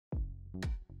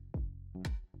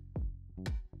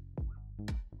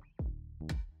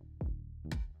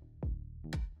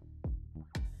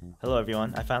Hello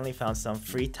everyone, I finally found some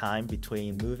free time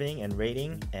between moving and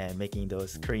raiding and making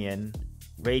those Korean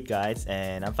raid guides,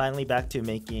 and I'm finally back to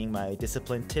making my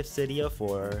discipline tips video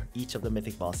for each of the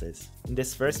mythic bosses. In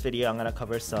this first video, I'm gonna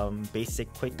cover some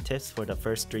basic quick tips for the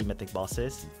first 3 mythic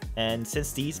bosses. And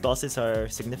since these bosses are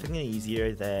significantly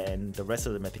easier than the rest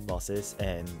of the mythic bosses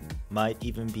and might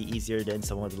even be easier than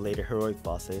some of the later heroic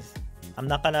bosses, I'm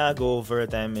not gonna go over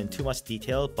them in too much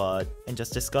detail, and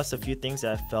just discuss a few things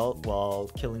that I felt while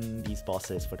killing these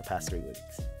bosses for the past 3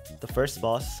 weeks. The first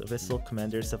boss, Abyssal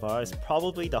Commander Savar, is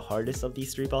probably the hardest of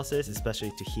these 3 bosses,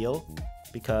 especially to heal,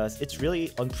 because it's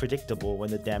really unpredictable when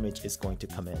the damage is going to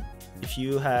come in. If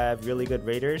you have really good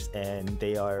raiders and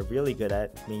they are really good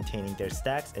at maintaining their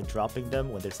stacks and dropping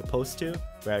them when they're supposed to,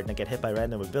 rather than get hit by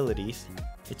random abilities,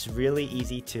 it's really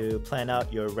easy to plan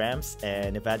out your ramps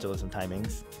and evangelism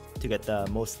timings to get the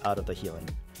most out of the healing.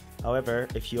 However,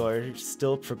 if you're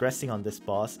still progressing on this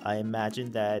boss, I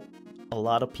imagine that a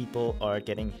lot of people are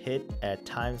getting hit at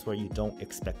times where you don't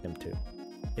expect them to.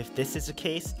 If this is the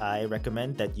case, I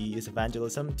recommend that you use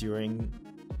evangelism during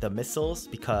the missiles,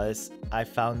 because I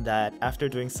found that after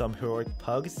doing some heroic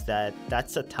pugs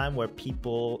that's a time where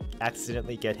people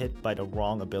accidentally get hit by the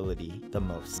wrong ability the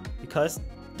most. Because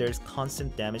there's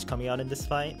constant damage coming out in this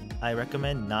fight, I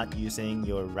recommend not using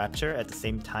your Rapture at the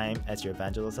same time as your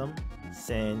Evangelism,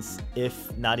 since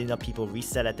if not enough people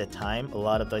reset at that time, a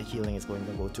lot of the healing is going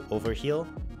to go to overheal,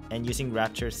 and using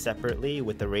Rapture separately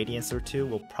with the Radiance or 2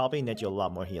 will probably net you a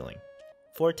lot more healing.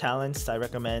 For talents, I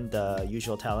recommend the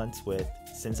usual talents with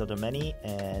Sins of the Many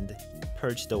and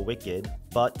Purge the Wicked,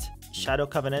 but Shadow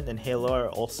Covenant and Halo are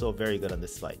also very good on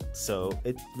this fight, so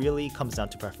it really comes down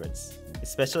to preference.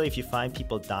 Especially if you find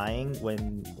people dying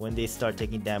when they start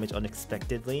taking damage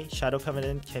unexpectedly, Shadow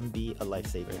Covenant can be a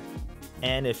lifesaver.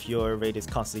 And if your rate is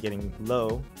constantly getting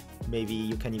low, maybe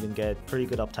you can even get pretty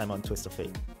good uptime on Twist of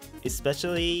Fate.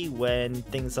 Especially when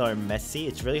things are messy,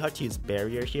 it's really hard to use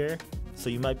Barrier here, so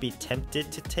you might be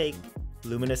tempted to take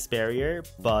Luminous Barrier,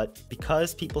 but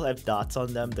because people have dots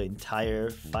on them the entire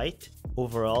fight,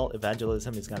 overall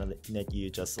Evangelism is gonna net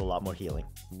you just a lot more healing.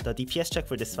 The DPS check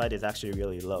for this fight is actually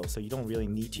really low, so you don't really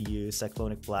need to use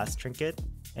Cyclonic Blast Trinket,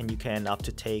 and you can opt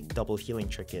to take double healing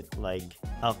trinket like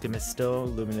Alchemist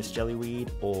Stone, Luminous Jellyweed,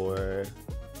 or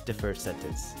Deferred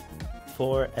Sentence.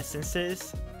 For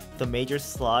essences, the major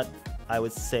slot, I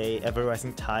would say Ever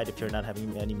Rising Tide if you're not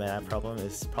having any mana problem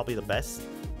is probably the best,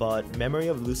 but Memory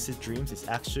of Lucid Dreams is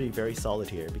actually very solid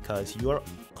here because you are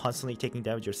constantly taking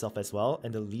damage yourself as well,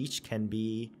 and the leech can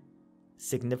be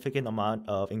significant amount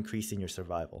of increase in your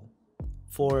survival.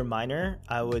 For minor,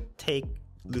 I would take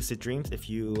Lucid Dreams if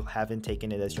you haven't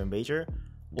taken it as your major,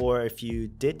 or if you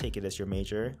did take it as your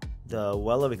major, the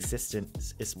Well of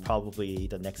Existence is probably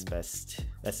the next best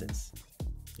essence.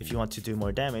 If you want to do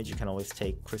more damage, you can always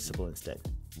take Crucible instead.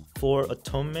 For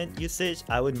Atonement usage,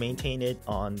 I would maintain it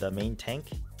on the main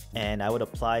tank, and I would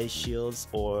apply shields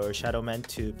or Shadow Men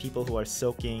to people who are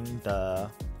soaking the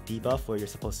debuff where you're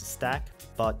supposed to stack,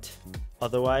 but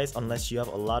otherwise, unless you have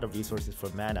a lot of resources for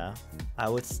mana, I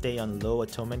would stay on low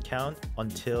atonement count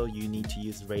until you need to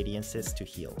use Radiances to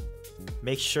heal.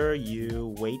 Make sure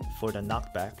you wait for the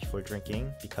knockback before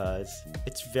drinking, because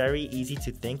it's very easy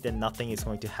to think that nothing is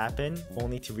going to happen,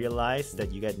 only to realize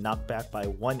that you get knocked back by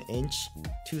 1 inch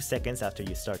 2 seconds after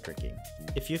you start drinking.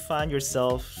 If you find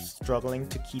yourself struggling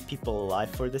to keep people alive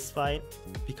for this fight,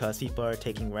 because people are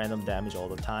taking random damage all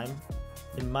the time,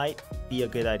 it might be a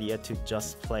good idea to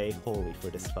just play Holy for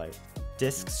this fight.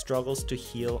 Disc struggles to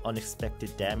heal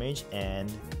unexpected damage, and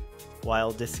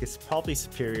while Disc is probably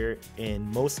superior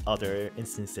in most other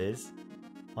instances,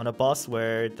 on a boss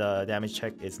where the damage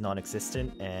check is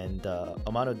non-existent and the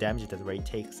amount of damage that the raid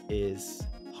takes is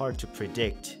hard to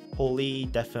predict, Holy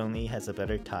definitely has a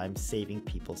better time saving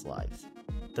people's lives.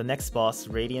 The next boss,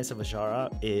 Radiance of Ajara,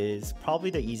 is probably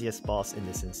the easiest boss in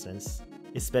this instance,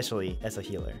 especially as a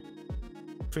healer.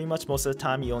 Pretty much most of the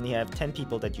time you only have 10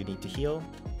 people that you need to heal,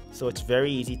 so it's very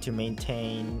easy to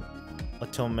maintain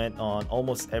Atonement on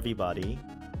almost everybody,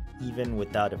 even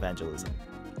without Evangelism.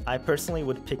 I personally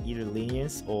would pick either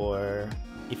Lenience, or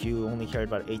if you only care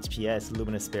about HPS,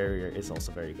 Luminous Barrier is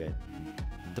also very good.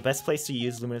 The best place to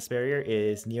use Luminous Barrier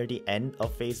is near the end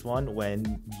of phase 1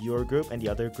 when your group and the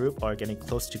other group are getting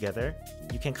close together.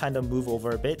 You can kind of move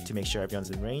over a bit to make sure everyone's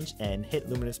in range and hit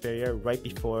Luminous Barrier right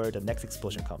before the next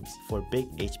explosion comes for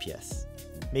big HPS.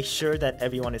 Make sure that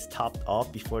everyone is topped off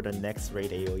before the next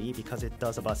raid AoE, because it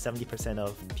does about 70%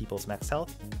 of people's max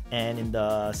health, and in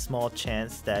the small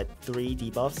chance that 3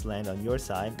 debuffs land on your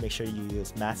side, make sure you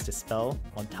use Mass Dispel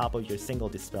on top of your single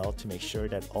Dispel to make sure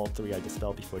that all 3 are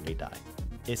dispelled before they die.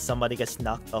 if somebody gets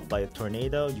knocked off by a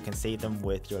tornado, you can save them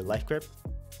with your life grip.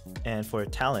 And for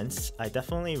talents, I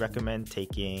definitely recommend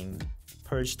taking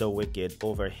Purge the Wicked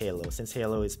over Halo, since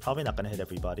Halo is probably not going to hit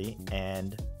everybody.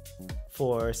 And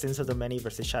for Sins of the Many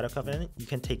versus Shadow Covenant, you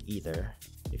can take either.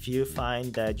 If you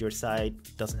find that your side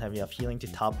doesn't have enough healing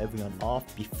to top everyone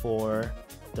off before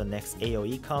the next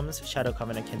AoE comes, Shadow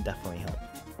Covenant can definitely help.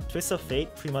 Twist of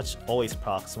Fate pretty much always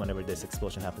procs whenever this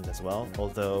explosion happens as well,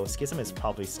 although Schism is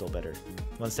probably still better.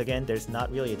 Once again, there's not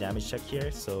really a damage check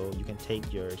here, so you can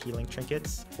take your healing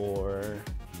trinkets, or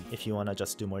if you want to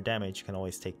just do more damage, you can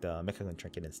always take the Mechagon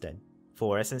trinket instead.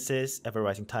 For essences, Ever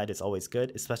Rising Tide is always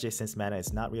good, especially since mana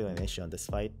is not really an issue on this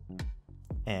fight.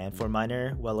 And for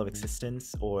minor, Well of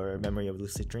Existence or Memory of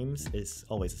Lucid Dreams is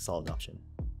always a solid option.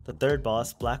 The third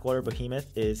boss, Blackwater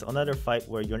Behemoth, is another fight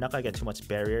where you're not going to get too much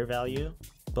barrier value,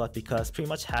 but because pretty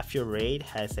much half your raid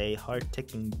has a hard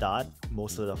ticking dot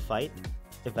most of the fight,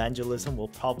 Evangelism will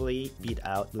probably beat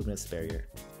out Luminous Barrier.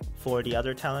 For the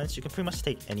other talents, you can pretty much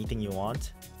take anything you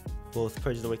want. Both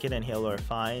Purge the Wicked and Halo are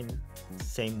fine,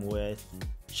 same with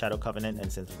Shadow Covenant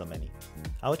and Sins of the Many.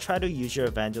 I would try to use your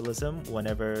Evangelism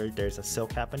whenever there's a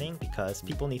soak happening, because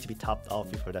people need to be topped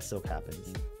off before that soak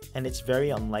happens. And it's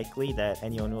very unlikely that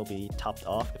anyone will be topped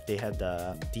off if they have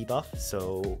the debuff,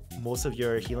 so most of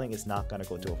your healing is not going to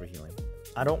go to overhealing.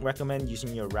 I don't recommend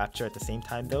using your Rapture at the same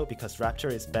time though, because Rapture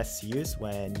is best used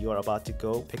when you are about to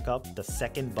go pick up the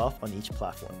second buff on each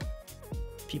platform.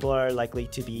 People are likely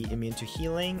to be immune to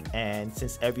healing, and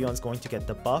since everyone's going to get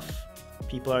the buff,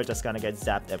 people are just gonna get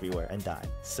zapped everywhere and die.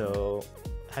 So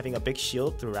having a big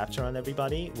shield through Rapture on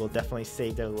everybody will definitely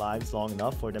save their lives long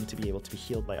enough for them to be able to be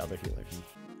healed by other healers.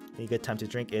 A good time to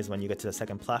drink is when you get to the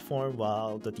second platform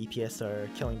while the DPS are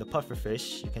killing the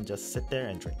pufferfish. You can just sit there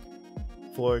and drink.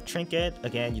 For Trinket,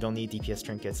 again, you don't need DPS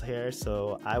trinkets here,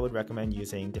 so I would recommend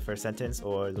using Defer Sentence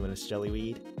or Luminous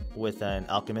Jellyweed with an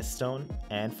Alchemist Stone.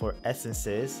 And for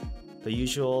essences, the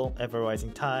usual Ever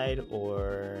Rising Tide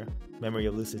or Memory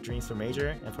of Lucid Dreams for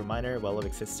major, and for minor, Well of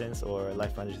Existence or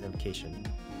Lifebinder's Invocation.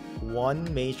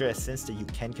 One major essence that you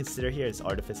can consider here is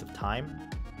Artifice of Time.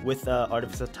 With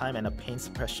Artifice of Time and a Pain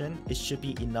Suppression, it should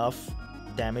be enough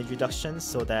damage reduction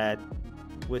so that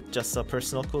with just a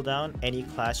personal cooldown, any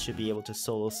class should be able to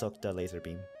solo soak the laser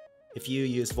beam. If you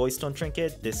use Void Stone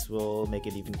Trinket, this will make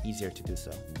it even easier to do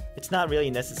so. It's not really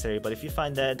necessary, but if you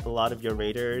find that a lot of your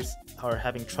raiders are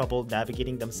having trouble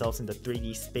navigating themselves in the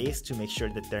 3D space to make sure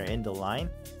that they're in the line,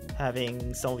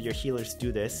 having some of your healers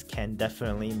do this can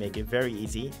definitely make it very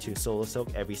easy to solo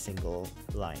soak every single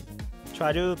line.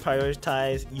 Try to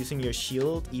prioritize using your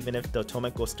shield even if the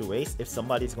Tomek goes to waste if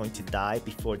somebody's going to die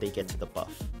before they get to the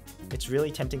buff. It's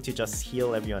really tempting to just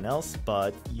heal everyone else,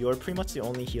 but you're pretty much the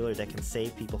only healer that can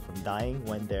save people from dying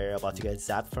when they're about to get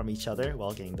zapped from each other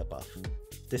while getting the buff.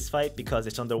 This fight, because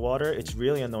it's underwater, it's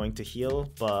really annoying to heal,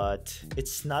 but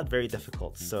it's not very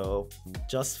difficult, so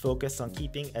just focus on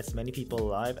keeping as many people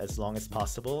alive as long as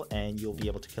possible and you'll be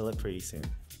able to kill it pretty soon.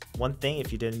 One thing,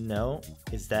 if you didn't know,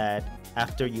 is that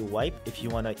after you wipe, if you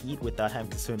want to eat without having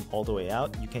to swim all the way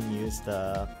out, you can use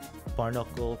the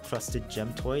Barnacle Crusted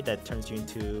Gem Toy that turns you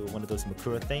into one of those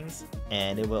Makura things,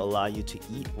 and it will allow you to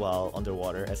eat while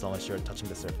underwater as long as you're touching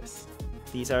the surface.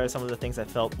 These are some of the things I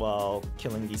felt while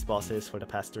killing these bosses for the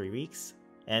past 3 weeks.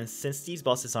 And since these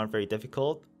bosses aren't very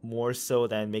difficult, more so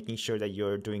than making sure that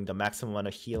you're doing the maximum amount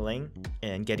of healing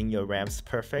and getting your ramps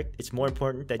perfect, it's more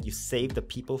important that you save the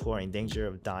people who are in danger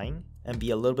of dying and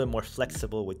be a little bit more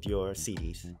flexible with your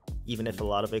CDs, even if a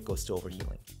lot of it goes to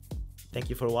overhealing. Thank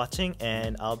you for watching,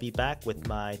 and I'll be back with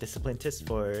my discipline tips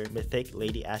for Mythic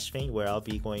Lady Ashvane, where I'll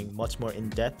be going much more in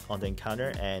depth on the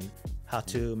encounter and how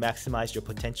to maximize your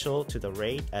potential to the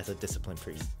raid as a discipline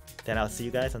priest. Then I'll see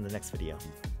you guys on the next video.